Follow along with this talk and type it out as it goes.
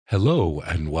Hello,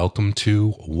 and welcome to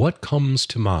What Comes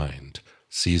to Mind,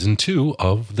 Season 2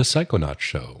 of The Psychonaut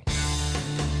Show.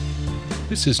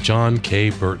 This is John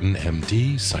K. Burton,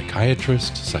 MD,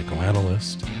 psychiatrist,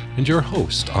 psychoanalyst, and your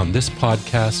host on this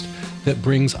podcast that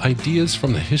brings ideas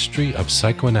from the history of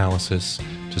psychoanalysis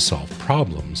to solve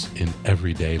problems in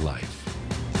everyday life.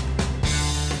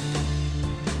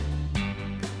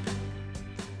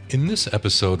 In this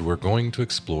episode, we're going to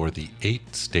explore the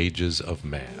 8 stages of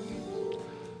man.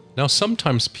 Now,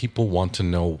 sometimes people want to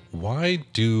know, why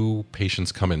do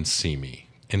patients come and see me?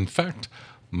 In fact,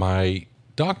 my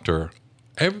doctor,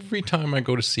 every time I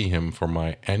go to see him for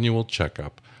my annual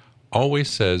checkup, always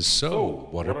says, "So,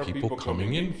 what are people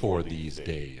coming in for these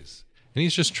days?" And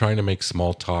he's just trying to make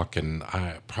small talk, and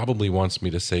probably wants me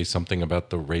to say something about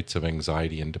the rates of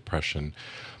anxiety and depression.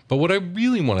 But what I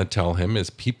really want to tell him is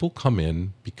people come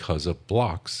in because of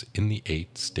blocks in the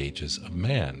 8 stages of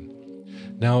man.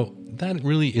 Now, that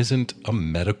really isn't a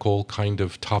medical kind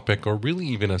of topic or really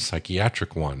even a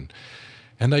psychiatric one.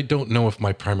 And I don't know if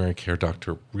my primary care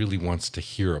doctor really wants to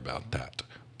hear about that.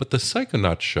 But the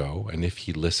Psychonaut Show, and if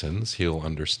he listens, he'll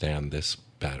understand this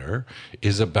better,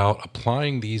 is about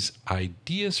applying these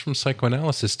ideas from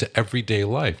psychoanalysis to everyday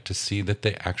life to see that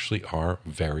they actually are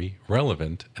very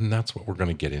relevant. And that's what we're going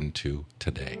to get into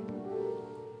today.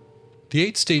 The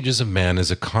 8 stages of man is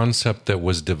a concept that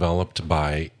was developed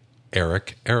by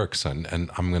Erik Erikson, and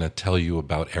I'm going to tell you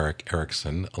about Erik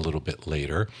Erikson a little bit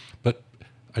later. But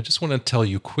I just want to tell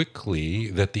you quickly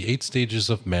that the 8 stages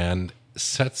of man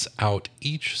sets out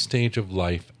each stage of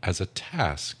life as a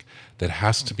task that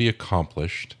has to be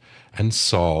accomplished and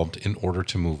solved in order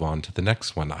to move on to the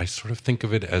next one. I sort of think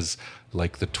of it as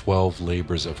like the 12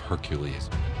 labors of Hercules.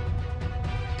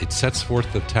 It sets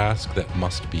forth the task that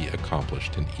must be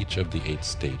accomplished in each of the 8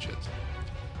 stages.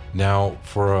 Now,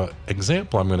 for an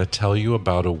example, I'm going to tell you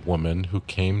about a woman who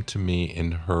came to me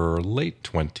in her late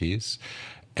 20s,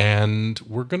 and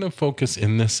we're going to focus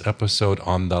in this episode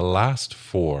on the last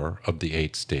 4 of the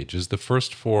 8 stages. The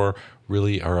first 4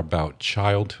 really are about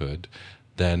childhood,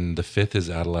 then the 5th is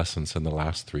adolescence, and the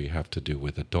last 3 have to do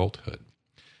with adulthood.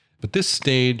 But this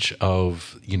stage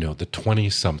of, the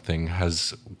 20-something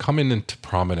has come into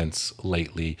prominence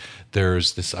lately.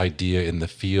 There's this idea in the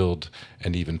field,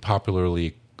 and even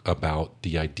popularly, about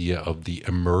the idea of the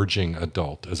emerging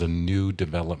adult as a new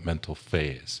developmental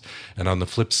phase. And on the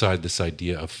flip side, this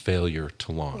idea of failure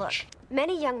to launch. Look,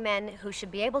 many young men who should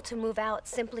be able to move out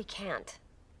simply can't.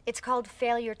 It's called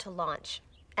failure to launch,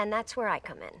 and that's where I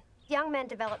come in. Young men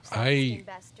develop I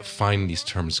find these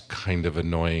terms kind of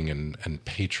annoying and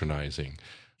patronizing.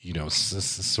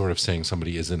 Sort of saying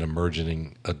somebody is an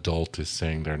emerging adult is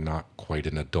saying they're not quite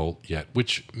an adult yet,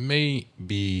 which may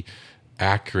be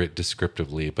accurate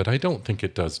descriptively, but I don't think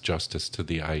it does justice to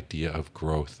the idea of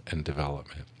growth and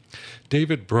development.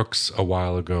 David Brooks, a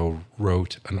while ago,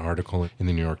 wrote an article in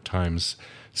the New York Times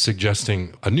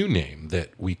suggesting a new name that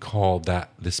we call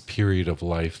this period of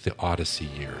life the Odyssey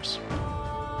years.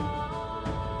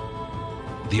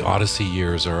 The Odyssey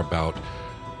years are about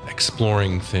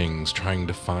exploring things, trying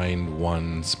to find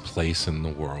one's place in the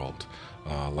world,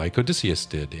 like Odysseus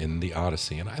did in the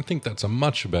Odyssey. And I think that's a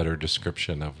much better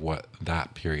description of what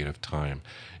that period of time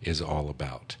is all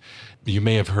about. You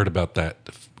may have heard about that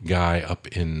guy up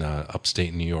in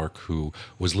upstate New York who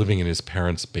was living in his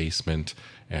parents' basement,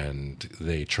 and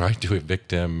they tried to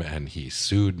evict him, and he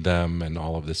sued them and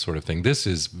all of this sort of thing. This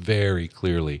is very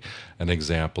clearly an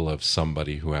example of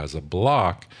somebody who has a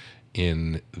block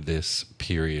in this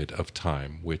period of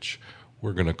time, which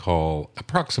we're going to call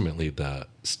approximately the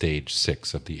stage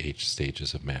 6 of the 8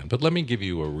 stages of man. But let me give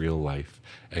you a real-life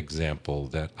example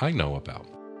that I know about.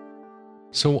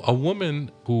 So a woman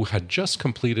who had just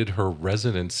completed her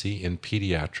residency in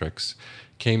pediatrics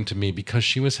came to me because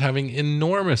she was having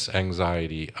enormous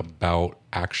anxiety about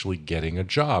actually getting a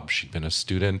job. She'd been a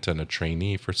student and a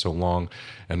trainee for so long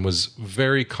and was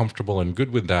very comfortable and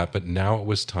good with that, but now it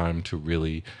was time to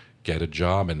really get a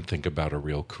job and think about a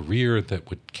real career that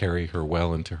would carry her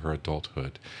well into her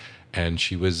adulthood. And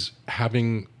she was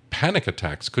having panic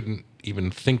attacks, couldn't even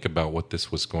think about what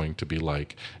this was going to be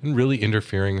like, and really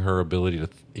interfering her ability to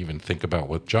even think about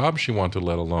what job she wanted,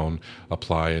 let alone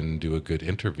apply and do a good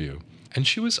interview. And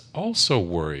she was also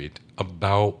worried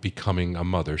about becoming a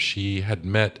mother. She had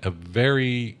met a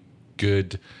very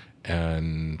good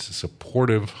and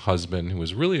supportive husband who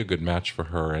was really a good match for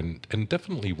her and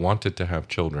definitely wanted to have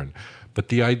children. But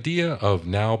the idea of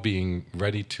now being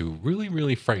ready to really,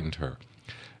 really frightened her.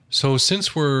 So,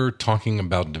 since we're talking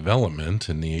about development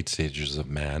in the 8 stages of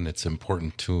man, it's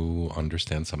important to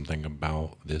understand something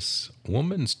about this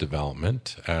woman's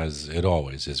development, as it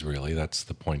always is, really. That's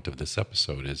the point of this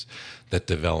episode, is that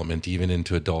development, even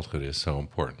into adulthood, is so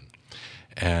important.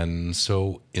 And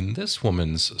so, in this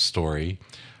woman's story,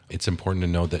 it's important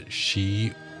to know that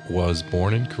she was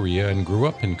born in Korea and grew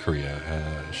up in Korea.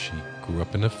 She grew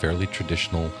up in a fairly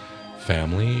traditional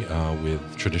family with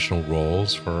traditional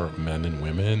roles for men and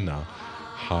women,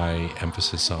 high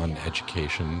emphasis on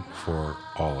education for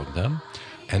all of them.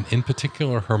 And in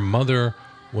particular, her mother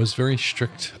was very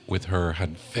strict with her,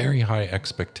 had very high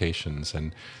expectations,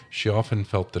 and she often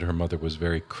felt that her mother was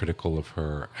very critical of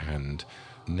her and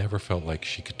never felt like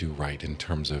she could do right in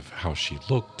terms of how she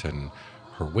looked and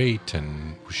her weight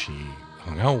and who she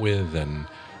hung out with and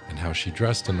how she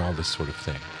dressed and all this sort of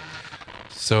thing.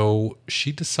 So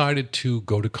she decided to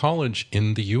go to college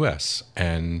in the US,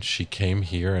 and she came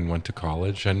here and went to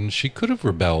college, and she could have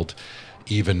rebelled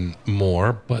even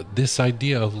more, but this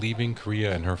idea of leaving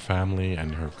Korea and her family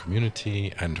and her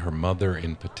community and her mother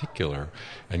in particular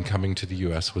and coming to the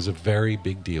US was a very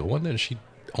big deal. One that she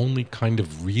only kind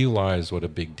of realized what a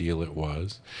big deal it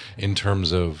was in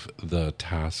terms of the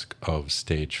task of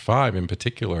stage 5, in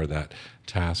particular, that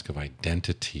task of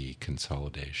identity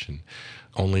consolidation.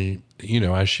 Only,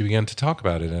 as she began to talk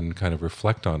about it and kind of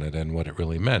reflect on it and what it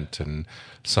really meant. And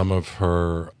some of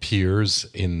her peers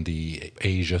in the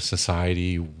Asia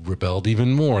society rebelled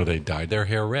even more. They dyed their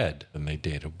hair red and they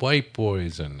dated white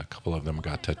boys, and a couple of them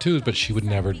got tattoos, but she would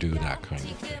never do that kind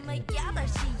of thing.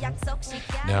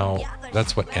 Now,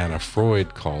 that's what Anna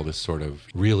Freud called this sort of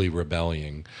really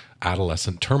rebelling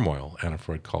adolescent turmoil, Anna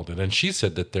Freud called it. And she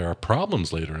said that there are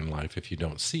problems later in life if you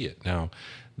don't see it. Now,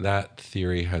 that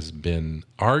theory has been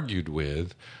argued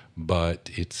with, but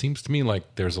it seems to me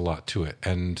like there's a lot to it.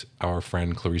 And our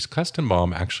friend Clarice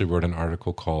Kestenbaum actually wrote an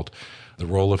article called The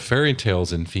Role of Fairy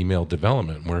Tales in Female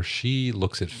Development, where she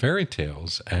looks at fairy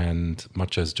tales, and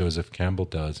much as Joseph Campbell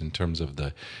does in terms of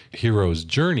the hero's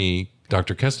journey,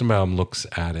 Dr. Kestenbaum looks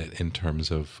at it in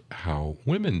terms of how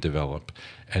women develop.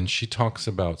 And she talks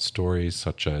about stories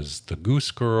such as The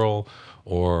Goose Girl,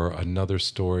 or another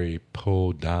story,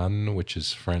 Peau d'Âne, which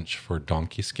is French for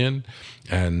donkey skin.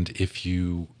 And if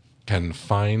you can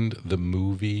find the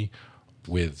movie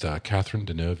with Catherine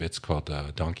Deneuve, it's called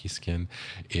Donkey Skin.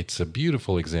 It's a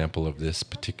beautiful example of this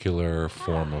particular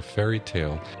form of fairy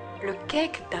tale. Le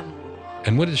cake d'amour.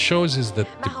 And what it shows is that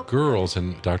the girls,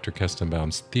 and Dr.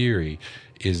 Kestenbaum's theory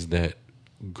is that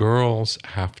girls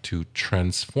have to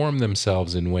transform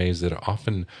themselves in ways that are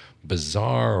often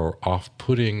bizarre or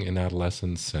off-putting in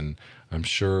adolescence. And I'm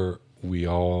sure we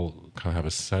all kind of have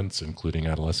a sense, including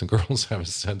adolescent girls, have a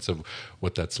sense of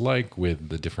what that's like with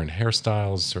the different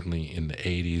hairstyles. Certainly in the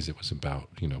 80s, it was about,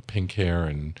 pink hair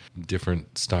and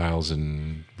different styles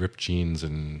and ripped jeans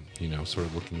and, sort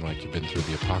of looking like you've been through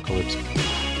the apocalypse.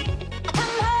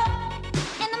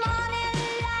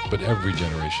 But every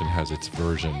generation has its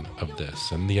version of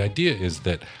this. And the idea is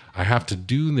that I have to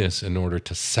do this in order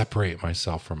to separate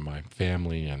myself from my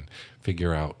family and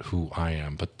figure out who I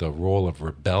am. But the role of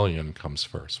rebellion comes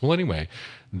first. Well, anyway,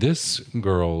 this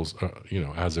girl's,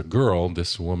 as a girl,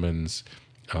 this woman's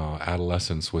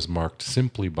adolescence was marked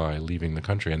simply by leaving the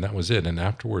country, and that was it. And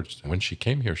afterwards, when she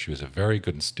came here, she was a very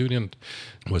good student,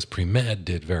 was pre-med,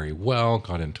 did very well,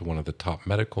 got into one of the top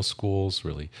medical schools,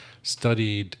 really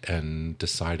studied, and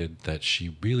decided that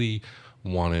she really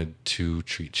wanted to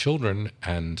treat children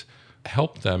and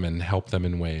help them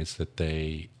in ways that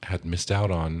they had missed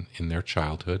out on in their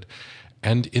childhood.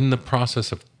 And in the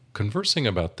process of conversing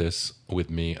about this with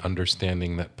me,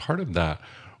 understanding that part of that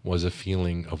was a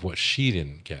feeling of what she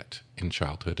didn't get in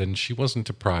childhood. And she wasn't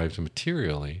deprived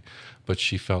materially, but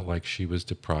she felt like she was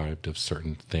deprived of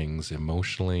certain things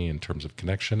emotionally in terms of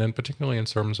connection, and particularly in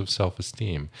terms of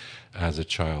self-esteem as a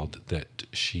child, that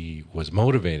she was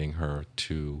motivating her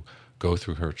to go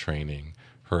through her training,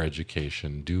 her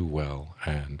education, do well,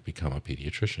 and become a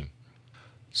pediatrician.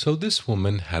 So this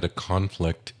woman had a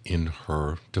conflict in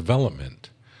her development.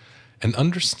 And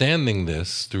understanding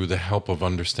this through the help of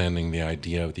understanding the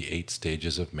idea of the 8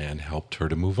 stages of man helped her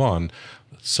to move on.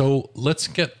 So let's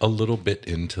get a little bit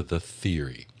into the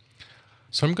theory.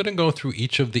 So I'm going to go through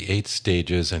each of the 8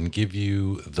 stages and give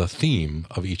you the theme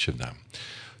of each of them.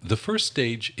 The first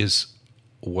stage is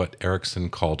what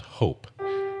Erikson called hope.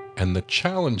 And the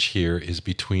challenge here is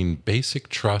between basic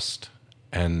trust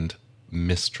and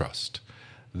mistrust.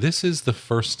 This is the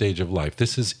first stage of life.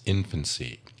 This is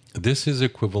infancy. This is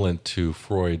equivalent to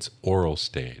Freud's oral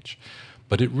stage,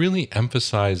 but it really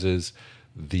emphasizes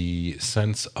the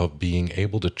sense of being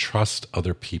able to trust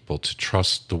other people, to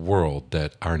trust the world,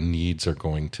 that our needs are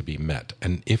going to be met.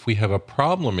 And if we have a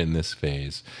problem in this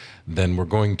phase, then we're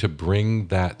going to bring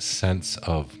that sense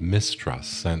of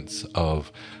mistrust, sense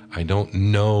of, I don't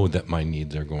know that my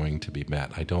needs are going to be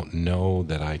met. I don't know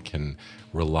that I can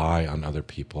rely on other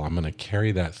people. I'm going to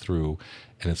carry that through,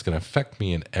 and it's going to affect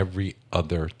me in every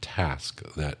other task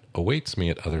that awaits me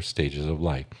at other stages of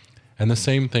life. And the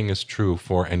same thing is true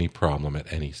for any problem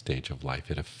at any stage of life.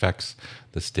 It affects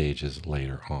the stages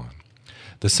later on.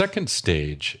 The second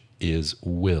stage is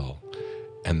will.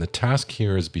 And the task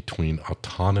here is between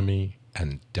autonomy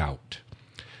and doubt.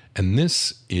 And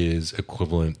this is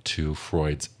equivalent to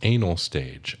Freud's anal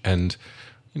stage. And,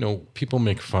 people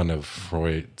make fun of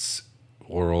Freud's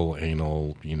oral,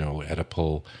 anal,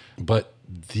 Oedipal. But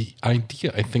the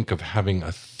idea, I think, of having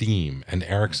a theme, and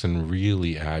Erikson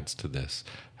really adds to this,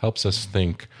 helps us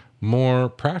think more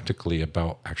practically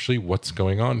about actually what's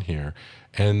going on here.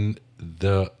 And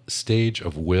the stage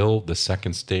of will, the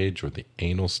second stage, or the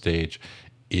anal stage,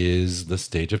 is the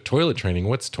stage of toilet training.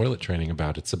 What's toilet training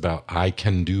about? It's about I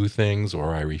can do things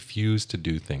or I refuse to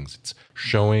do things. It's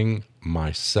showing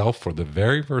myself for the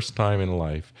very first time in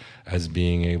life as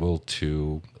being able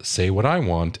to say what I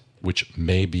want, which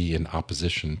may be in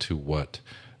opposition to what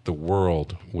the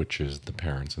world, which is the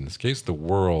parents in this case, the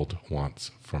world wants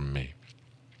from me.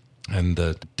 And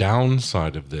the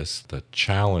downside of this, the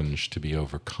challenge to be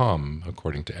overcome,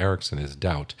 according to Erikson, is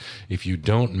doubt. If you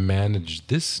don't manage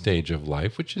this stage of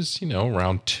life, which is,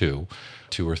 around two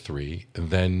or three,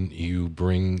 then you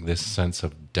bring this sense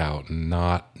of doubt,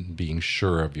 not being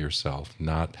sure of yourself,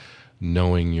 not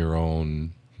knowing your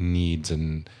own needs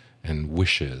and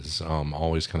wishes,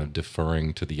 always kind of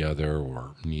deferring to the other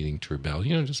or needing to rebel,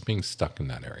 just being stuck in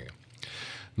that area.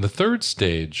 The third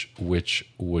stage, which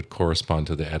would correspond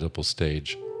to the Oedipal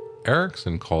stage,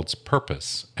 Erikson calls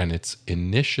purpose, and it's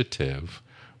initiative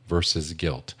versus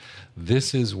guilt.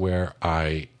 This is where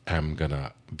I am going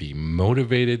to be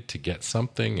motivated to get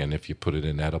something, and if you put it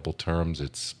in Oedipal terms,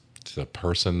 it's the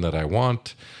person that I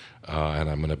want, and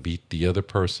I'm going to beat the other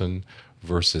person,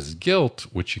 versus guilt,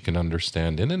 which you can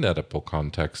understand in an Oedipal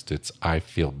context. It's I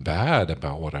feel bad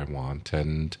about what I want,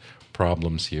 and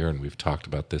problems here, and we've talked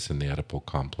about this in the Oedipal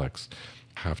complex,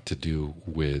 have to do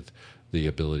with the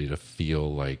ability to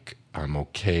feel like I'm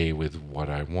okay with what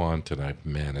I want and I've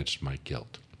managed my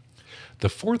guilt. The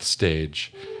fourth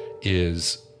stage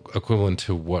is equivalent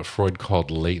to what Freud called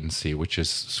latency, which is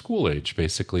school age,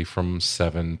 basically from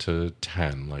 7 to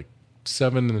 10, like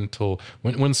 7 until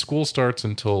when school starts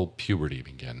until puberty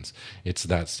begins. It's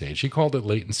that stage. He called it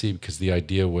latency because the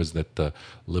idea was that the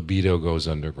libido goes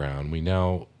underground. We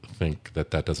now think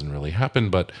that doesn't really happen,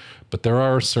 but there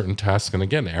are certain tasks. And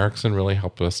again, Erikson really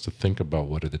helped us to think about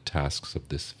what are the tasks of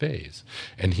this phase.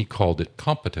 And he called it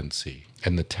competency.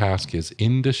 And the task is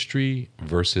industry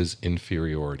versus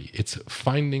inferiority. It's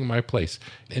finding my place.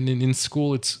 And in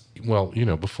school, it's,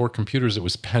 before computers, it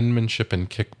was penmanship and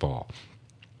kickball.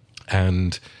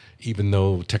 And even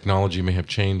though technology may have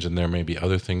changed and there may be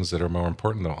other things that are more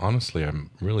important, though, honestly, I'm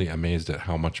really amazed at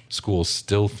how much schools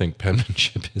still think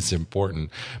penmanship is important.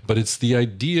 But it's the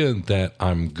idea that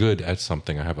I'm good at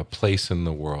something. I have a place in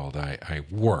the world. I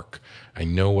work. I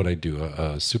know what I do.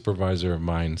 A supervisor of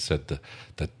mine said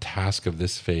the task of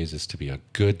this phase is to be a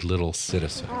good little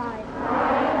citizen.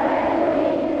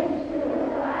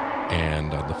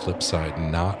 And on the flip side,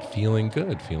 not feeling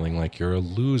good, feeling like you're a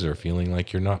loser, feeling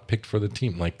like you're not picked for the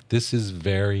team. Like this is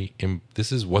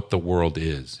what the world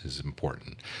is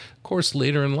important. Of course,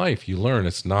 later in life, you learn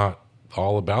it's not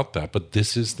all about that, but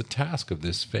this is the task of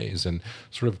this phase. And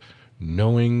sort of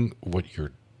knowing what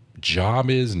your job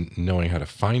is, knowing how to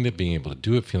find it, being able to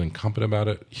do it, feeling competent about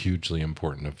it, hugely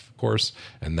important, of course.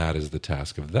 And that is the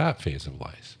task of that phase of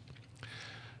life.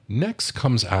 Next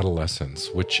comes adolescence,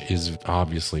 which is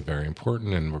obviously very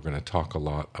important, and we're going to talk a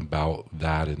lot about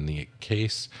that in the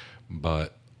case,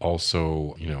 but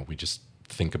also, we just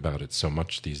think about it so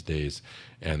much these days,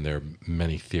 and there are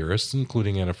many theorists,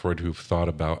 including Anna Freud, who've thought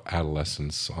about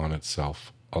adolescence on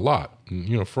itself a lot.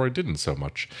 Freud didn't so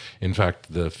much. In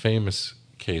fact, the famous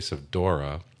case of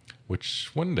Dora, which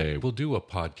one day we'll do a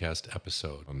podcast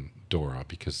episode on Dora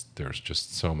because there's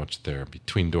just so much there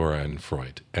between Dora and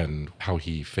Freud and how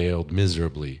he failed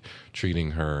miserably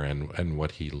treating her and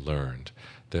what he learned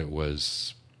that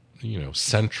was,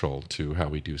 central to how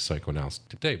we do psychoanalysis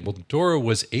today. Well, Dora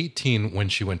was 18 when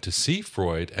she went to see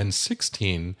Freud and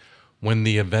 16 when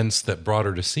the events that brought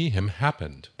her to see him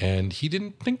happened. And he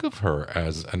didn't think of her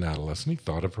as an adolescent. He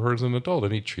thought of her as an adult,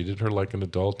 and he treated her like an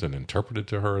adult and interpreted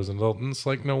to her as an adult. And it's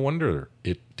like, no wonder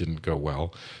it didn't go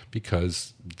well,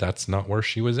 because that's not where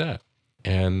she was at.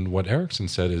 And what Erikson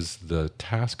said is the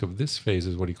task of this phase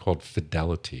is what he called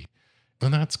fidelity.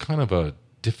 And that's kind of a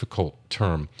difficult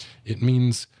term. It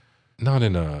means not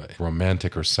in a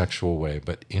romantic or sexual way,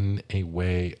 but in a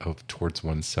way of towards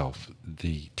oneself.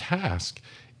 The task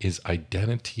is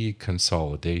identity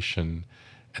consolidation,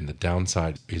 and the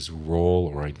downside is role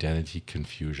or identity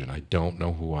confusion. I don't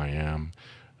know who I am.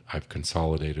 I've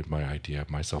consolidated my idea of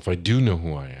myself. I do know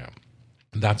who I am.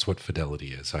 That's what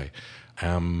fidelity is. I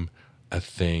am a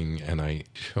thing, and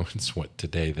it's what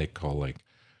today they call like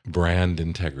brand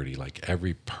integrity. Like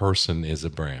every person is a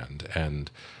brand, and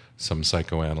some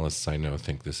psychoanalysts I know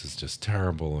think this is just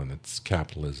terrible and it's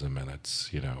capitalism and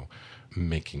it's,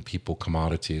 making people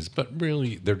commodities, but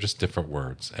really they're just different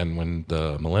words. And when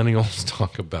the millennials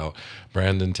talk about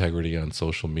brand integrity on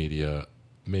social media,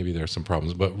 maybe there's some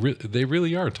problems, but they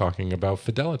really are talking about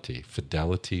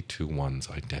fidelity to one's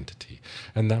identity.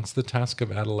 And that's the task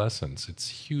of adolescence. It's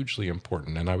hugely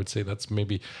important. And I would say that's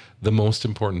maybe the most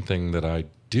important thing that I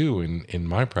do in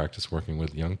my practice working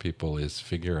with young people is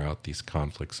figure out these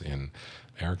conflicts in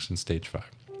Erikson stage 5.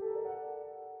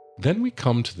 Then we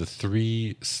come to the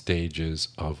 3 stages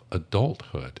of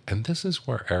adulthood. And this is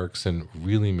where Erikson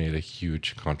really made a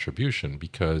huge contribution,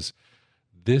 because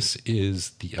this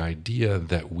is the idea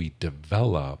that we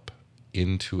develop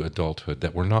into adulthood,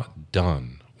 that we're not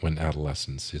done when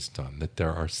adolescence is done, that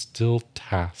there are still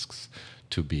tasks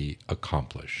to be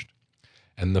accomplished.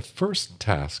 And the first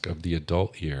task of the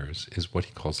adult years is what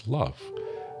he calls love.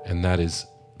 And that is,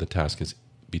 the task is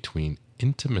between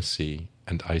intimacy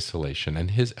and isolation.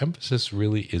 And his emphasis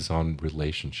really is on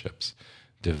relationships,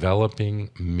 developing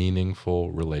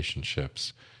meaningful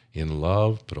relationships in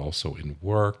love, but also in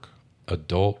work,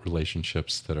 adult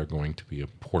relationships that are going to be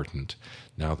important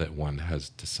now that one has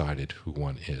decided who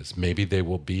one is. Maybe they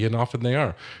will be, and often they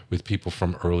are, with people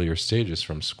from earlier stages,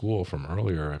 from school, from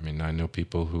earlier. I mean, I know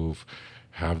people who've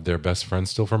have their best friends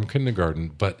still from kindergarten,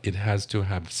 but it has to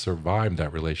have survived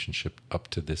that relationship up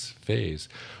to this phase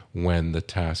when the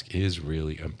task is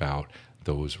really about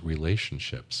those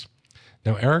relationships.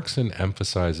 Now, Erikson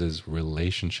emphasizes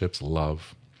relationships,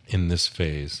 love, in this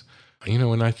phase.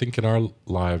 And I think in our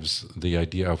lives, the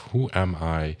idea of who am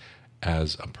I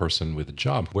as a person with a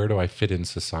job? Where do I fit in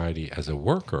society as a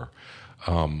worker?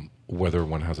 Whether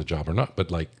one has a job or not,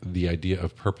 but like the idea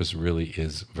of purpose really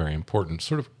is very important,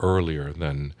 sort of earlier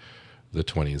than the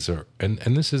 20s.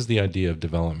 And this is the idea of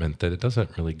development, that it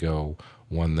doesn't really go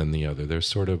one then the other. There's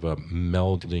sort of a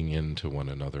melding into one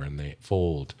another, and they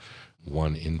fold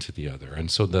one into the other.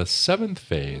 And so the 7th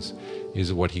phase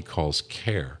is what he calls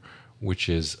care, which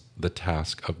is the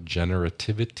task of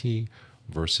generativity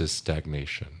versus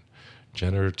stagnation.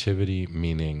 Generativity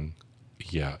meaning,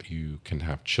 yeah, you can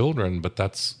have children, but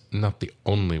that's not the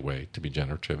only way to be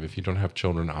generative. If you don't have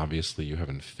children, obviously you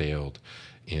haven't failed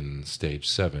in stage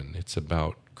 7. It's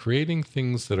about creating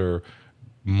things that are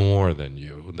more than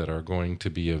you, that are going to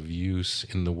be of use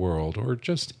in the world, or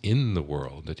just in the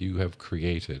world that you have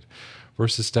created,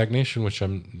 versus stagnation, which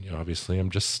I'm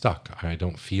just stuck. I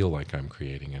don't feel like I'm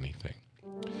creating anything.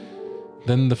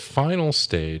 Then the final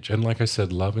stage, and like I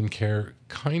said, love and care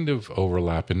kind of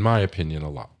overlap, in my opinion,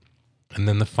 a lot. And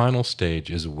then the final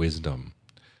stage is wisdom.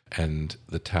 And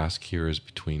the task here is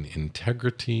between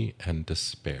integrity and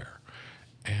despair.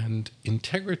 And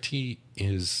integrity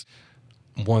is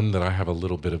one that I have a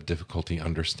little bit of difficulty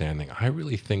understanding. I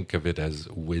really think of it as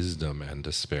wisdom and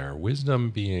despair. Wisdom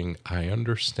being, I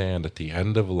understand at the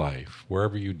end of life,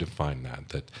 wherever you define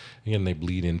that again, they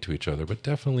bleed into each other, but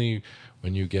definitely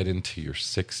when you get into your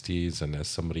 60s, and as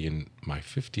somebody in my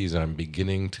 50s, I'm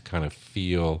beginning to kind of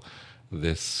feel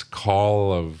this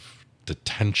call of the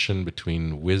tension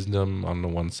between wisdom on the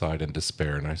one side and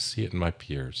despair, and I see it in my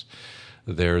peers.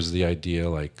 There's the idea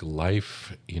like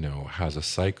life, has a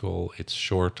cycle. It's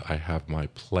short. I have my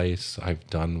place. I've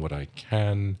done what I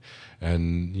can,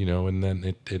 and and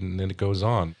then it goes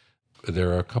on.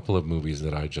 There are a couple of movies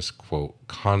that I just quote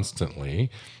constantly,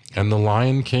 and The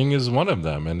Lion King is one of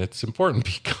them, and it's important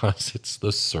because it's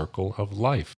the circle of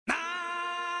life.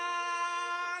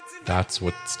 That's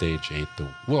what stage 8,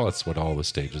 that's what all the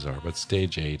stages are, but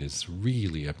stage 8 is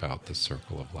really about the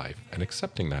circle of life and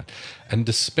accepting that. And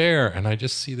despair, and I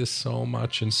just see this so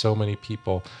much in so many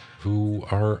people who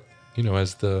are,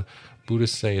 as the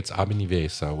Buddhists say, it's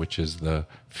abhinivesa, which is the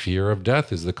fear of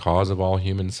death is the cause of all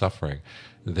human suffering.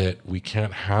 that we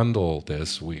can't handle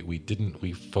this.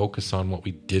 We focus on what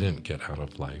we didn't get out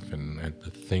of life and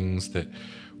the things that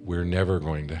we're never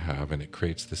going to have, and it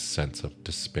creates this sense of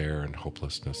despair and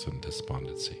hopelessness and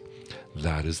despondency.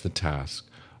 That is the task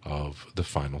of the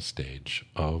final stage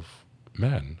of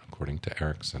men, according to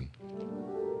Erikson.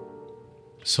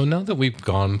 So now that we've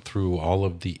gone through all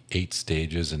of the 8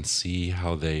 stages and see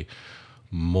how they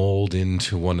mold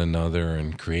into one another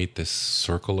and create this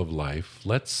circle of life,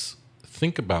 let's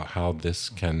think about how this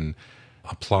can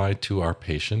apply to our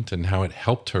patient and how it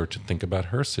helped her to think about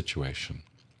her situation.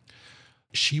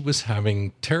 She was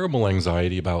having terrible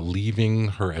anxiety about leaving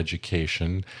her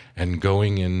education and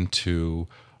going into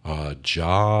a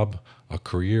job, a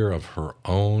career of her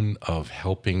own, of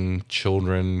helping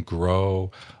children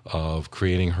grow, of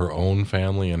creating her own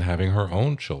family and having her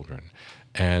own children.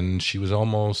 And she was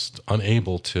almost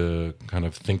unable to kind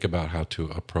of think about how to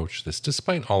approach this,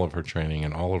 despite all of her training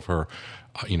and all of her,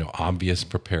 obvious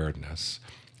preparedness.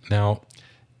 Now,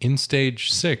 in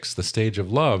stage 6, the stage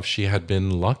of love, she had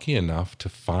been lucky enough to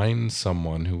find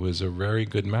someone who was a very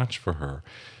good match for her.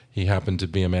 He happened to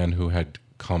be a man who had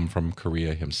come from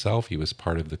Korea himself. He was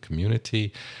part of the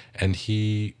community, and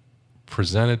he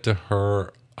presented to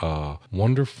her a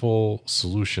wonderful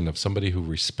solution of somebody who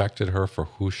respected her for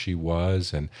who she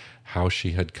was and how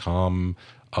she had come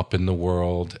up in the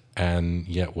world, and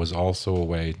yet was also a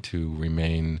way to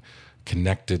remain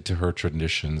connected to her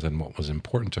traditions and what was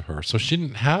important to her. So she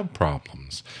didn't have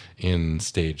problems in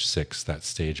stage 6, that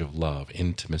stage of love,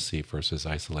 intimacy versus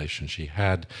isolation. She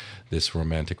had this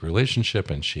romantic relationship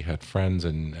and she had friends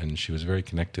and she was very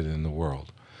connected in the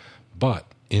world. But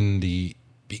in the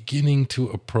beginning to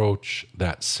approach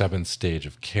that 7th stage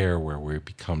of care where we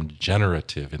become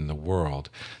generative in the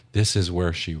world, this is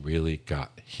where she really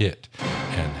got hit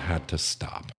and had to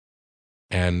stop.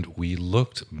 And we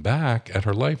looked back at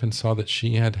her life and saw that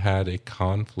she had had a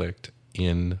conflict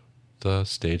in the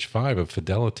stage 5 of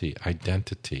fidelity,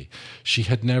 identity. She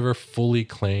had never fully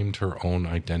claimed her own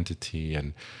identity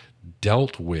and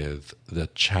dealt with the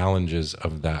challenges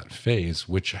of that phase,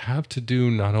 which have to do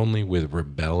not only with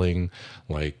rebelling,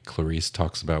 like Clarice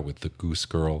talks about with the Goose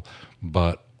Girl,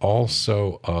 but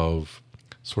also of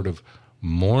sort of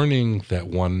mourning that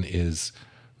one is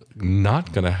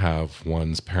not going to have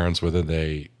one's parents, whether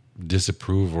they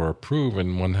disapprove or approve,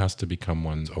 and one has to become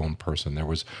one's own person. There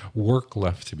was work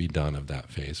left to be done of that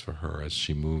phase for her as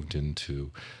she moved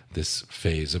into this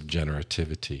phase of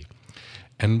generativity.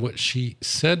 And what she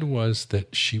said was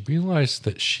that she realized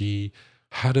that she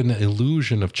had an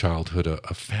illusion of childhood,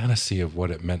 a fantasy of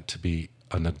what it meant to be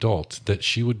an adult, that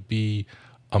she would be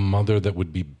a mother that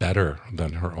would be better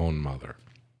than her own mother.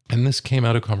 And this came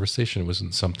out of conversation. It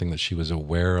wasn't something that she was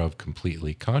aware of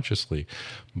completely consciously,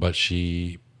 but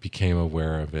she became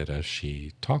aware of it as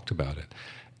she talked about it.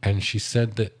 And she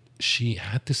said that she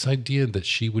had this idea that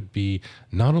she would be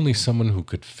not only someone who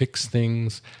could fix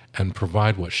things and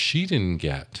provide what she didn't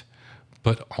get,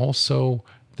 but also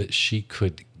that she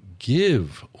could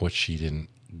give what she didn't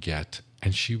get.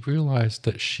 And she realized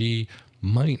that she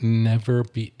might never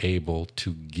be able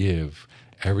to give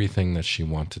everything that she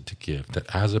wanted to give, that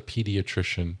as a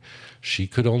pediatrician, she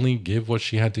could only give what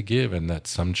she had to give, and that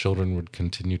some children would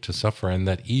continue to suffer, and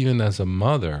that even as a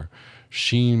mother,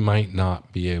 she might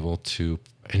not be able to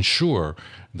ensure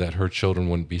that her children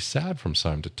wouldn't be sad from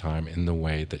time to time in the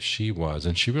way that she was.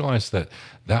 And she realized that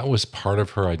that was part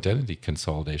of her identity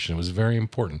consolidation. It was very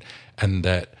important, and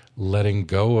that letting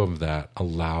go of that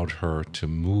allowed her to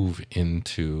move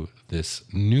into this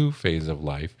new phase of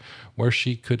life where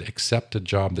she could accept a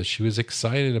job that she was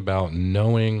excited about,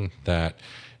 knowing that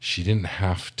she didn't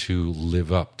have to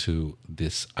live up to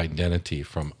this identity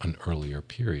from an earlier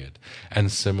period.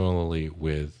 And similarly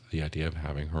with the idea of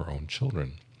having her own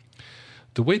children.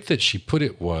 The way that she put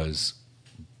it was,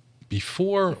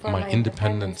 before my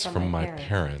independence from my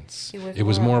parents, it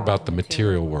was more about the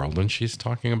material world. When she's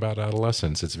talking about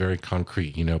adolescence, it's very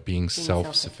concrete, being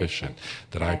self-sufficient,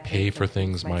 that I pay for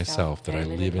things myself, that I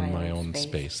live in my own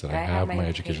space, that I have my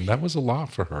education. That was a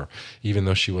lot for her, even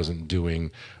though she wasn't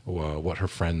doing what her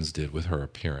friends did with her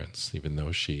appearance, even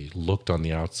though she looked on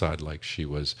the outside like she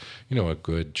was, a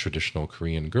good traditional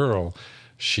Korean girl.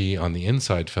 She, on the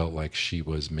inside, felt like she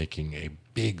was making a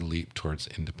big leap towards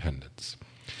independence.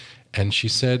 And she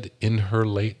said in her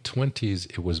late 20s,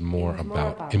 it was more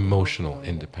about emotional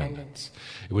independence.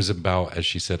 It was about, as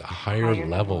she said, a higher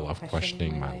level of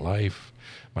questioning my life,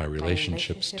 my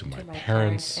relationships to my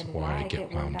parents, why I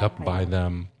get wound up by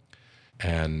them,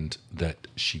 and that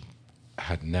she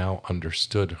had now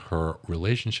understood her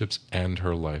relationships and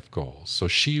her life goals. So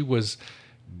she was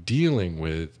dealing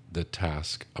with the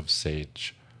task of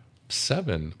sage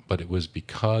 7, but it was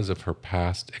because of her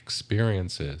past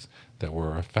experiences that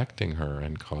were affecting her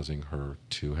and causing her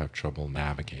to have trouble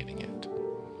navigating it.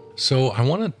 So I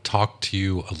want to talk to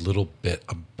you a little bit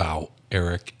about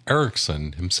Erik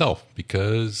Erikson himself,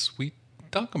 because we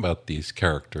talk about these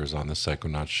characters on the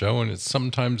Psychonauts show, and it's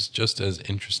sometimes just as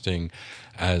interesting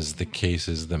as the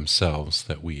cases themselves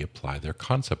that we apply their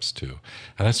concepts to.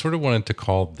 And I sort of wanted to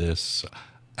call this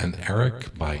an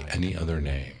Erik by any other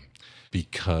name,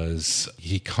 because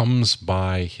he comes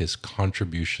by his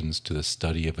contributions to the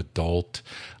study of adult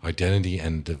identity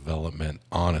and development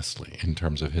honestly in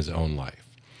terms of his own life.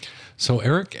 So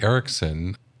Erik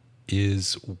Erikson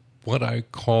is what I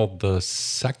call the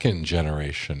second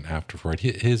generation after Freud.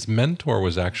 His mentor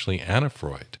was actually Anna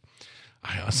Freud.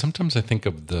 Sometimes I think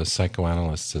of the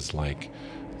psychoanalysts as like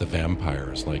the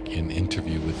vampires, like in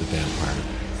Interview with the Vampire.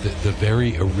 The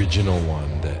very original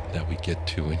one that we get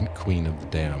to in Queen of the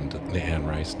Damned, the Anne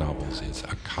Rice novels, is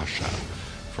Akasha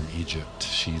from Egypt.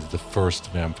 She's the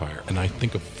first vampire. And I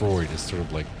think of Freud as sort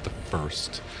of like the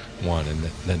first one, and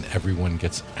then everyone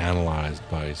gets analyzed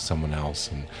by someone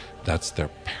else, and that's their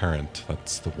parent.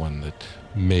 That's the one that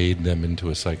made them into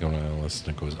a psychoanalyst,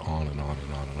 and it goes on and on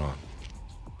and on and on.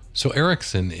 So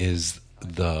Erikson is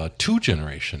the 2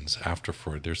 generations after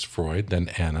Freud. There's Freud, then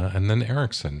Anna, and then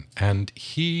Erikson. And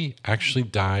he actually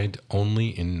died only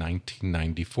in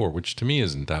 1994, which to me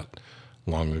isn't that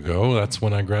long ago. That's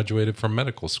when I graduated from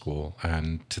medical school.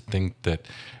 And to think that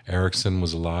Erikson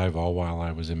was alive all while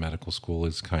I was in medical school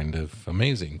is kind of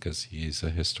amazing, because he's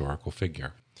a historical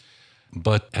figure.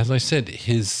 But as I said,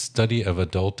 his study of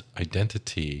adult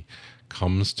identity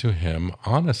comes to him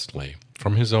honestly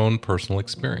from his own personal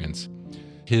experience.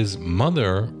 His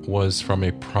mother was from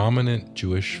a prominent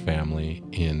Jewish family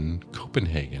in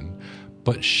Copenhagen,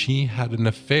 but she had an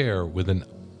affair with an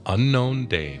unknown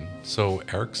Dane. So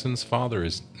Erikson's father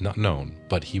is not known,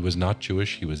 but he was not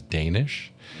Jewish, he was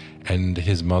Danish. And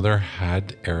his mother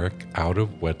had Erik out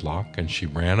of wedlock, and she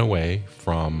ran away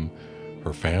from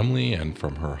her family and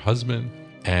from her husband.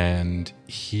 And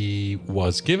he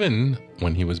was given,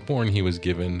 when he was born, he was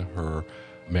given her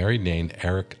married name,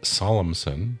 Erik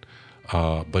Solomson.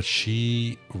 But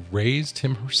she raised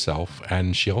him herself,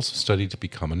 and she also studied to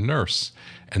become a nurse.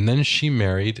 And then she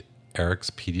married Erik's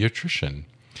pediatrician,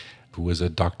 who was a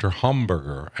Dr.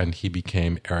 Homburger, and he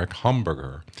became Erik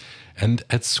Homburger. And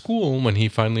at school, when he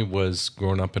finally was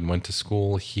grown up and went to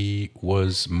school, he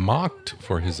was mocked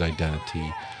for his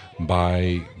identity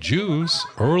by Jews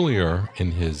earlier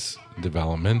in his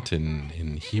development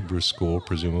in Hebrew school,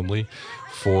 presumably,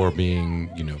 for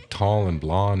being, tall and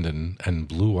blonde and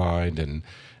blue-eyed and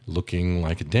looking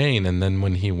like a Dane. And then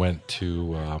when he went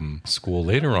to school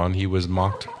later on, he was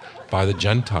mocked by the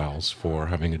Gentiles for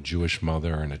having a Jewish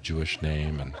mother and a Jewish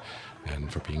name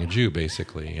and for being a Jew,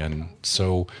 basically. And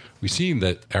so we see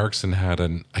that Erikson had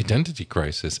an identity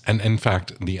crisis. And in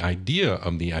fact, the idea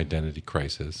of the identity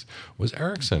crisis was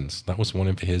Erikson's. That was one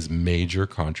of his major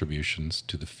contributions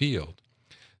to the field.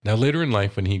 Now, later in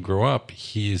life, when he grew up,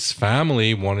 his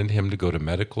family wanted him to go to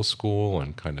medical school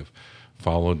and kind of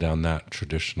follow down that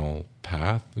traditional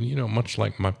path, much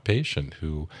like my patient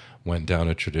who went down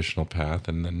a traditional path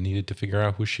and then needed to figure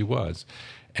out who she was.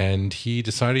 And he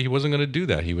decided he wasn't going to do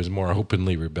that. He was more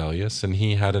openly rebellious, and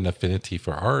he had an affinity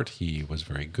for art. He was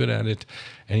very good at it.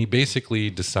 And he basically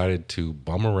decided to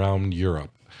bum around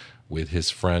Europe with his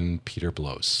friend Peter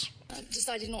Bloss. I've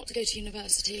decided not to go to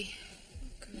university.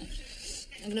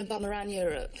 I'm going to bum around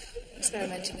Europe,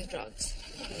 experimenting with drugs,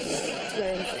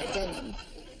 wearing denim,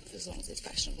 for as long as it's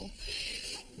fashionable,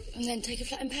 and then take a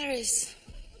flat in Paris.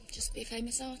 Just be a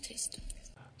famous artist.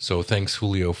 So thanks,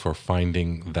 Julio, for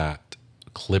finding that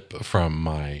clip from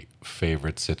my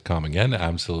favorite sitcom again.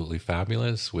 Absolutely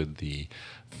fabulous, with the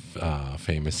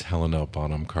famous Helena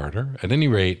Bonham Carter. At any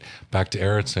rate, back to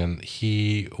Erikson.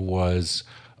 He was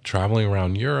traveling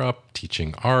around Europe,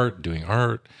 teaching art, doing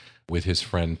art, with his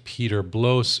friend Peter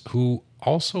Bloss, who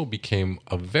also became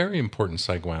a very important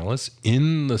psychoanalyst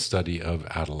in the study of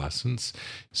adolescence.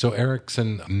 So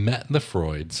Erikson met the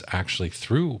Freuds actually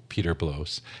through Peter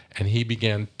Bloss, and he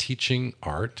began teaching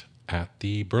art at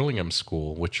the Burlingham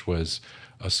School, which was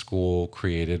a school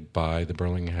created by the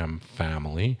Burlingham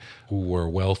family, who were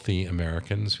wealthy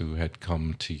Americans who had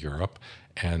come to Europe.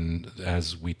 And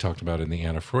as we talked about in the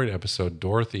Anna Freud episode,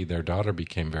 Dorothy, their daughter,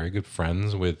 became very good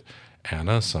friends with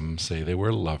Anna. Some say they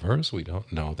were lovers. We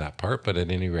don't know that part. But at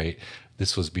any rate,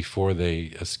 this was before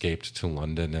they escaped to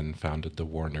London and founded the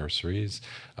War Nurseries.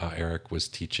 Erik was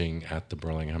teaching at the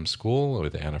Burlingham School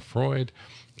with Anna Freud,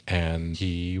 and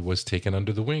he was taken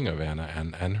under the wing of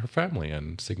Anna and her family,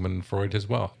 and Sigmund Freud as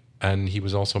well. And he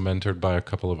was also mentored by a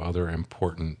couple of other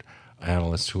important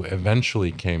analysts who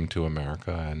eventually came to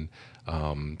America, and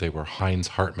they were Heinz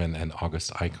Hartmann and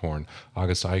August Eichhorn.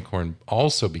 August Eichhorn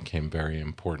also became very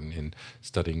important in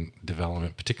studying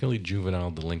development, particularly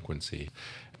juvenile delinquency.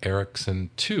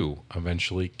 Erikson, too,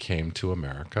 eventually came to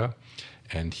America,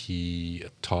 and he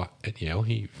taught at Yale.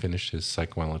 He finished his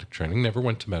psychoanalytic training, never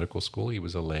went to medical school. He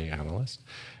was a lay analyst,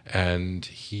 and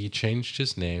he changed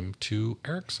his name to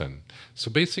Erikson.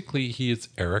 So basically, he is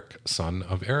Erik, son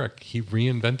of Erik. He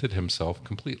reinvented himself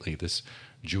completely. This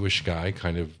Jewish guy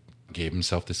kind of gave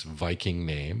himself this Viking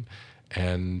name,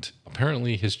 and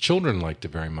apparently his children liked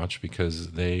it very much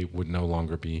because they would no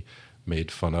longer be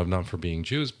made fun of, not for being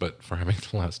Jews, but for having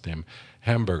the last name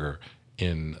Hamburger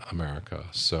in America.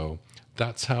 So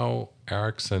that's how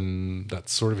Erikson,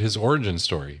 that's sort of his origin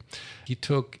story. He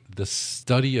took the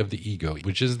study of the ego,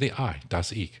 which is the I,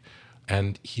 das Ich,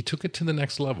 and he took it to the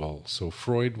next level. So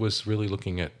Freud was really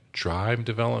looking at drive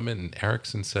development, and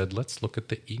Erikson said, let's look at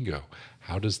the ego.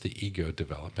 How does the ego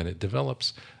develop? And it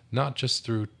develops not just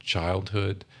through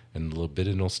childhood and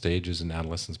libidinal stages and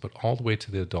adolescence, but all the way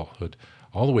to the adulthood,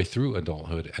 all the way through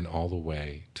adulthood, and all the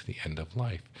way to the end of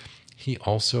life. He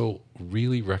also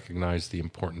really recognized the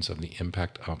importance of the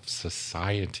impact of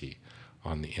society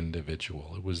on the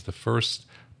individual. It was the first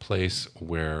place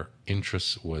where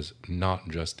interest was not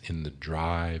just in the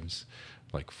drives,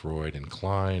 like Freud and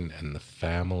Klein, and the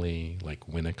family, like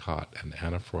Winnicott and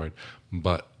Anna Freud,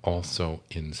 but also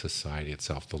in society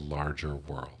itself, the larger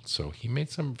world. So he made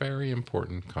some very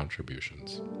important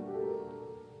contributions.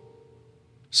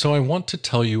 So I want to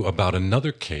tell you about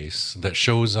another case that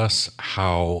shows us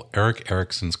how Erik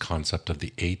Erikson's concept of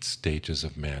the 8 stages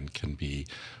of man can be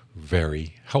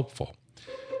very helpful.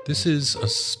 This is a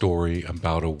story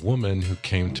about a woman who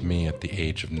came to me at the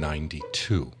age of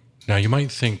 92. Now, you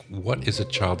might think, what is a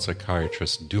child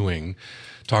psychiatrist doing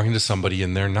talking to somebody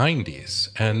in their 90s?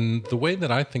 And the way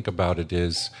that I think about it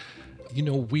is,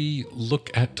 we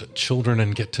look at children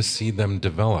and get to see them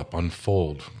develop,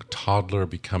 unfold. A toddler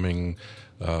becoming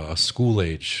a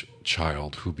school-age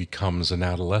child who becomes an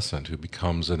adolescent, who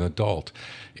becomes an adult.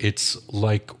 It's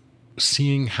like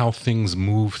seeing how things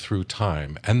move through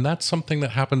time. And that's something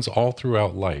that happens all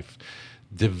throughout life.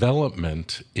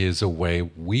 Development is a way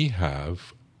we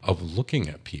have of looking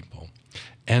at people.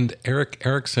 And Erik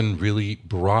Erikson really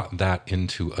brought that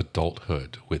into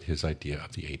adulthood with his idea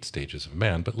of the 8 stages of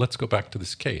man. But let's go back to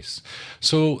this case.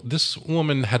 So this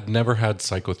woman had never had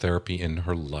psychotherapy in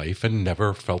her life and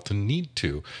never felt a need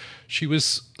to. She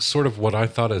was sort of what I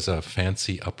thought as a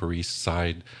fancy Upper East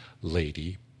Side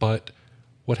lady. But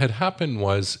what had happened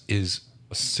is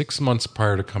 6 months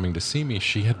prior to coming to see me,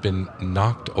 she had been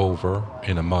knocked over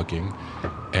in a mugging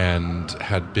and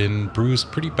had been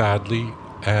bruised pretty badly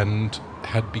and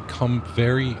had become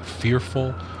very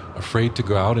fearful, afraid to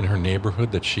go out in her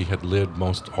neighborhood that she had lived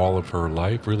most all of her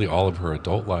life, really all of her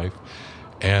adult life.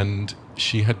 And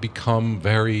she had become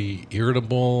very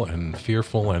irritable and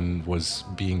fearful and was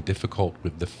being difficult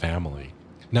with the family.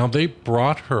 Now, they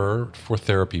brought her for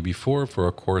therapy before, for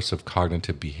a course of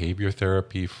cognitive behavior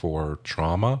therapy for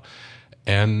trauma,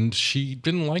 and she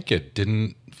didn't like it,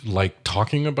 didn't like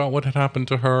talking about what had happened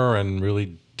to her, and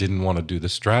really didn't want to do the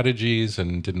strategies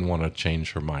and didn't want to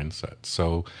change her mindset.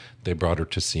 So they brought her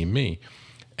to see me.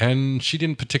 And she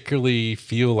didn't particularly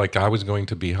feel like I was going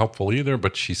to be helpful either,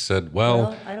 but she said,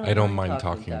 well, I don't mind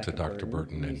talking to Dr.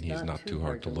 Burton, and he's not too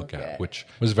hard to look at, which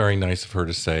was very nice of her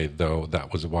to say, though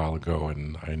that was a while ago,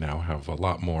 and I now have a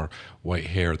lot more white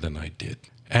hair than I did.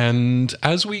 And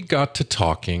as we got to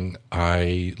talking,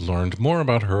 I learned more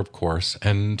about her, of course,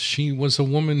 and she was a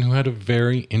woman who had a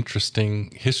very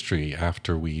interesting history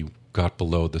after we got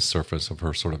below the surface of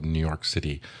her sort of New York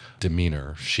City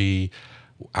demeanor. She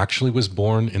actually was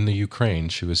born in the Ukraine.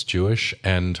 She was Jewish,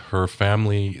 and her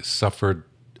family suffered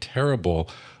terrible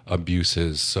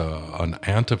abuses. An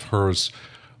aunt of hers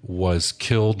was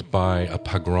killed by a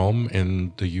pogrom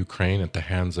in the Ukraine at the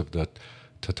hands of the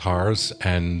Tatars,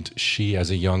 and she,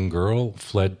 as a young girl,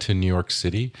 fled to New York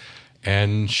City,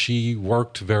 and she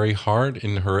worked very hard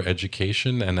in her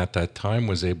education, and at that time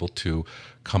was able to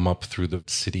come up through the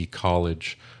city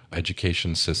college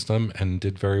education system and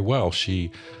did very well. She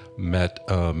met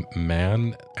a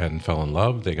man and fell in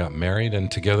love. They got married, and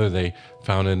together they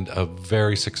founded a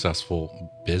very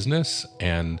successful business,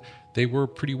 and they were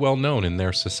pretty well known in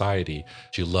their society.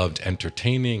 She loved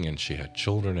entertaining, and she had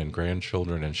children and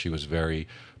grandchildren, and she was very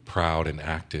proud and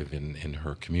active in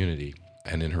her community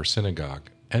and in her synagogue.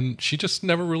 And she just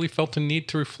never really felt a need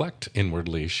to reflect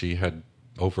inwardly. She had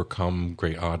overcome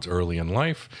great odds early in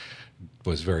life,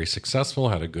 was very successful,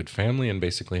 had a good family, and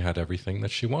basically had everything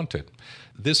that she wanted.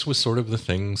 This was sort of the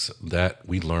things that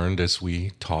we learned as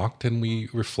we talked, and we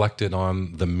reflected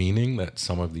on the meaning that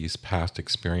some of these past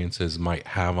experiences might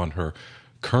have on her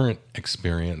current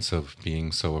experience of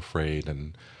being so afraid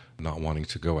and not wanting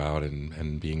to go out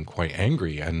and being quite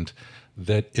angry. And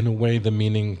that in a way, the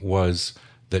meaning was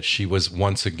that she was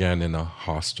once again in a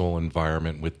hostile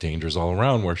environment with dangers all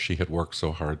around where she had worked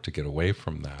so hard to get away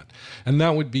from that. And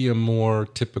that would be a more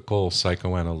typical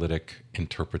psychoanalytic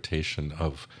interpretation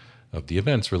of the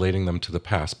events, relating them to the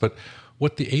past. But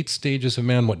what the 8 stages of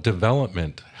man, what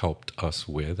development helped us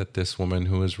with at this woman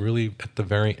who is really at the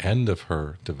very end of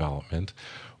her development,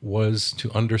 was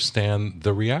to understand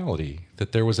the reality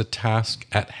that there was a task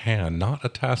at hand, not a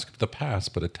task of the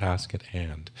past, but a task at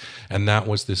hand. And that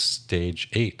was this stage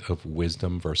 8 of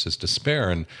wisdom versus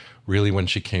despair. And really, when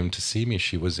she came to see me,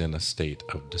 she was in a state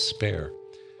of despair.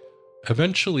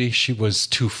 Eventually, she was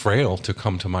too frail to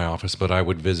come to my office, but I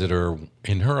would visit her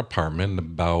in her apartment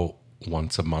about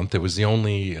once a month. It was the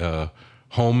only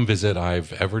home visit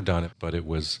I've ever done, but it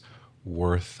was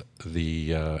worth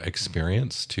the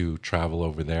experience to travel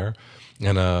over there.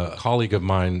 And a colleague of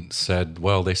mine said,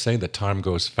 well, they say that time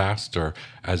goes faster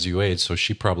as you age, so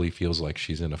she probably feels like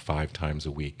she's in a 5 times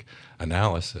a week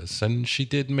analysis. And she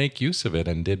did make use of it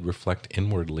and did reflect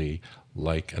inwardly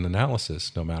like an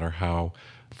analysis, no matter how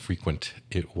frequent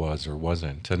it was or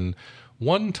wasn't. And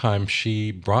one time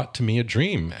she brought to me a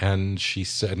dream, and she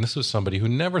said, and this was somebody who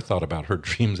never thought about her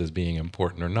dreams as being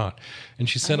important or not, and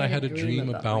she said, I had a dream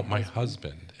about my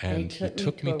husband, and he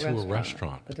took me to a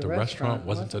restaurant, but the restaurant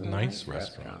wasn't a nice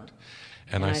restaurant.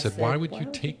 And I said, why would you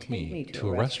take me to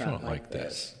a restaurant like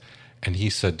this? And he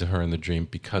said to her in the dream,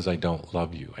 because I don't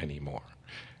love you anymore.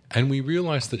 And we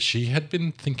realized that she had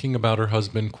been thinking about her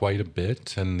husband quite a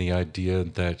bit, and the idea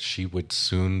that she would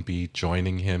soon be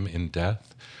joining him in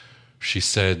death. She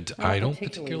said, I don't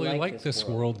particularly like this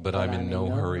world, but I'm in no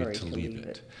hurry to leave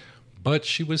it. But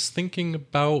she was thinking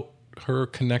about her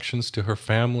connections to her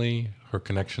family, her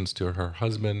connections to her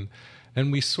husband,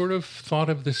 and we sort of thought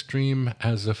of this dream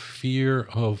as a fear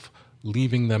of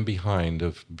leaving them behind,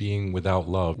 of being without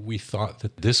love. We thought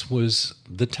that this was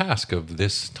the task of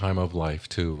this time of life,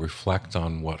 to reflect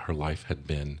on what her life had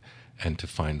been and to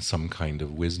find some kind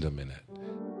of wisdom in it.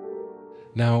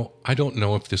 Now, I don't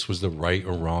know if this was the right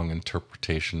or wrong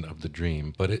interpretation of the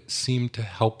dream, but it seemed to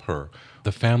help her.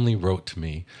 The family wrote to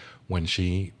me when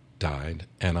she died,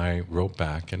 and I wrote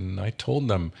back, and I told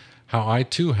them how I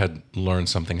too had learned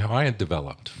something, how I had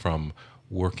developed from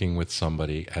working with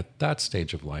somebody at that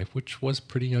stage of life, which was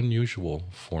pretty unusual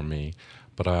for me,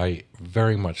 but I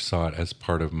very much saw it as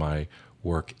part of my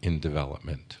work in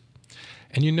development.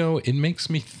 And you know, it makes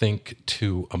me think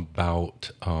too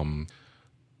about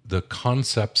the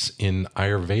concepts in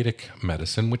Ayurvedic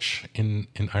medicine, which in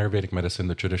Ayurvedic medicine,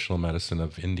 the traditional medicine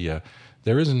of India,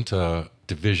 there isn't a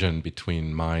division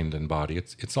between mind and body.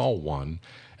 It's all one.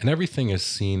 And everything is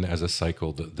seen as a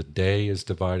cycle. The day is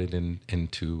divided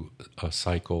into a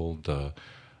cycle. The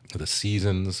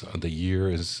seasons, the year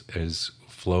is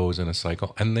flows in a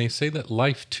cycle. And they say that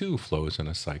life too flows in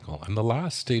a cycle. And the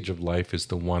last stage of life is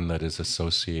the one that is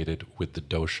associated with the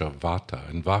dosha vata.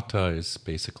 And vata is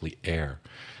basically air.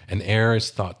 And air is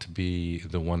thought to be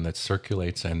the one that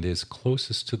circulates and is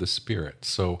closest to the spirit.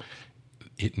 So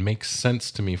it makes sense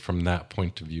to me from that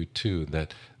point of view too,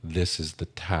 that this is the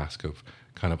task of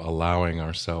kind of allowing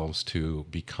ourselves to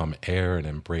become air and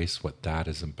embrace what that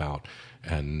is about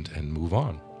and move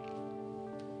on.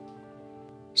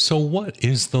 So what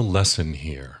is the lesson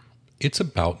here? It's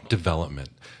about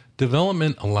development.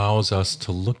 Development allows us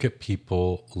to look at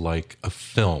people like a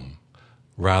film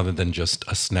rather than just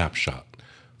a snapshot.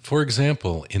 For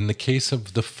example, in the case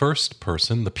of the first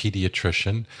person, the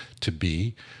pediatrician to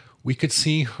be, we could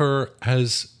see her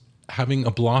as having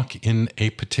a block in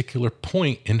a particular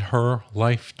point in her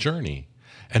life journey.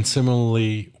 And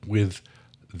similarly with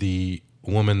the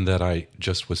woman that I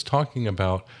just was talking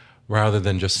about, rather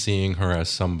than just seeing her as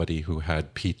somebody who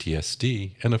had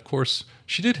PTSD. And of course,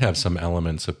 she did have some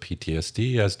elements of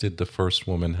PTSD, as did the first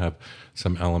woman have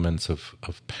some elements of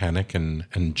panic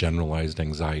and generalized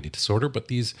anxiety disorder. But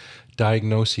these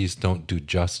diagnoses don't do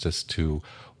justice to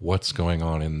what's going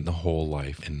on in the whole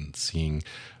life and seeing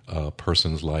a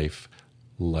person's life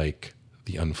like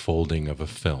the unfolding of a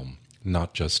film,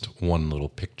 not just one little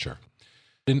picture.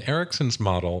 In Erikson's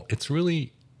model, it's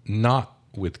really not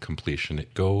with completion.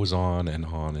 It goes on and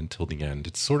on until the end.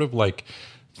 It's sort of like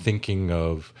thinking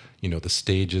of, the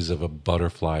stages of a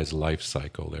butterfly's life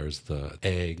cycle. There's the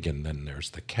egg, and then there's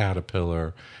the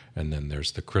caterpillar, and then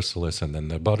there's the chrysalis, and then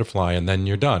the butterfly, and then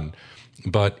you're done.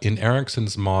 But in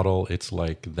Erikson's model, it's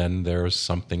like then there's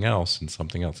something else and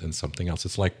something else and something else.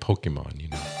 It's like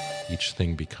Pokemon, Each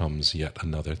thing becomes yet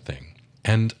another thing.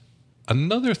 And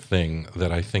another thing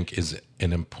that I think is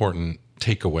an important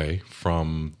takeaway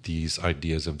from these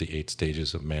ideas of the 8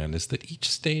 stages of man is that each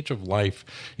stage of life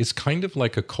is kind of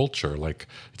like a culture,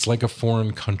 it's like a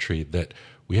foreign country that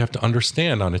we have to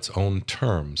understand on its own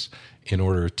terms in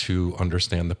order to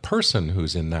understand the person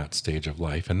who's in that stage of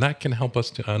life. And that can help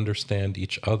us to understand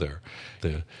each other.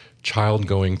 The child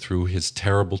going through his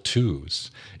terrible twos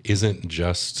isn't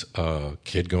just a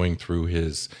kid going through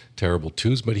his terrible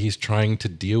twos, but he's trying to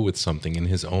deal with something in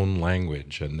his own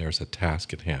language, and there's a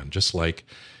task at hand. Just like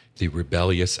the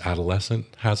rebellious adolescent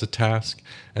has a task,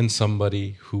 and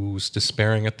somebody who's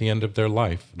despairing at the end of their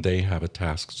life, they have a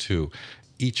task too.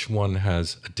 Each one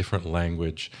has a different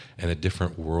language and a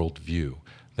different worldview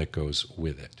that goes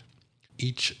with it.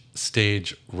 Each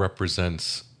stage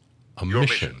represents a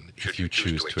mission if you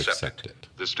choose to accept it.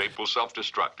 This tape will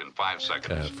self-destruct in 5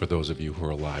 seconds. For those of you who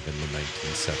are alive in the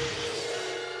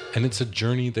 1970s. And it's a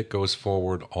journey that goes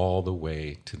forward all the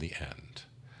way to the end.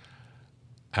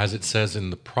 As it says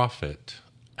in the prophet,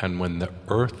 "And when the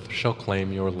earth shall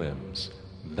claim your limbs,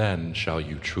 then shall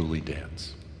you truly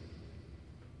dance."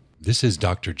 This is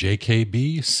Dr.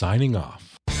 JKB signing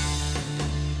off.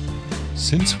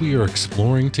 Since we are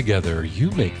exploring together, you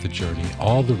make the journey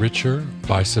all the richer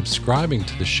by subscribing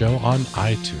to the show on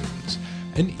iTunes.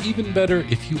 And even better,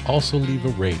 if you also leave a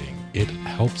rating, it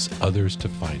helps others to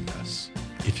find us.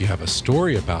 If you have a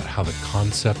story about how the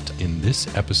concept in this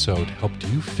episode helped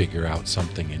you figure out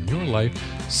something in your life,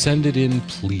 send it in,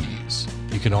 please.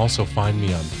 You can also find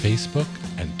me on Facebook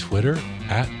and Twitter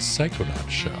at Psychonaut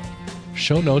Show.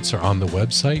 Show notes are on the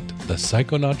website,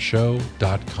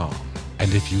 thepsychonautshow.com.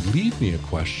 And if you leave me a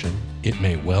question, it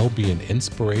may well be an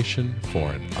inspiration for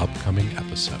an upcoming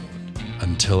episode.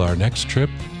 Until our next trip,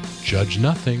 judge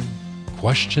nothing,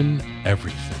 question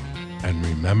everything, and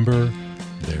remember,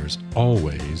 there's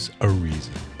always a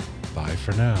reason. Bye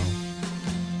for now.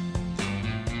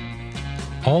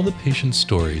 All the patient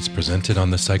stories presented on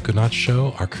the Psychonaut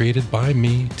Show are created by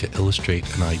me to illustrate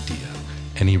an idea.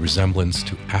 Any resemblance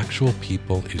to actual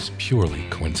people is purely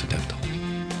coincidental.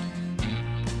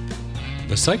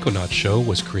 The Psychonaut Show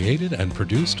was created and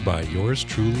produced by yours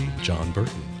truly, John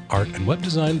Burton. Art and web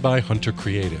design by Hunter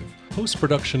Creative.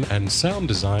 Post-production and sound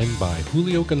design by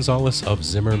Julio Gonzalez of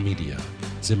Zimmer Media.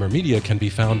 Zimmer Media can be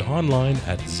found online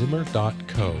at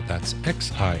zimmer.co. That's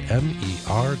Ximer.co.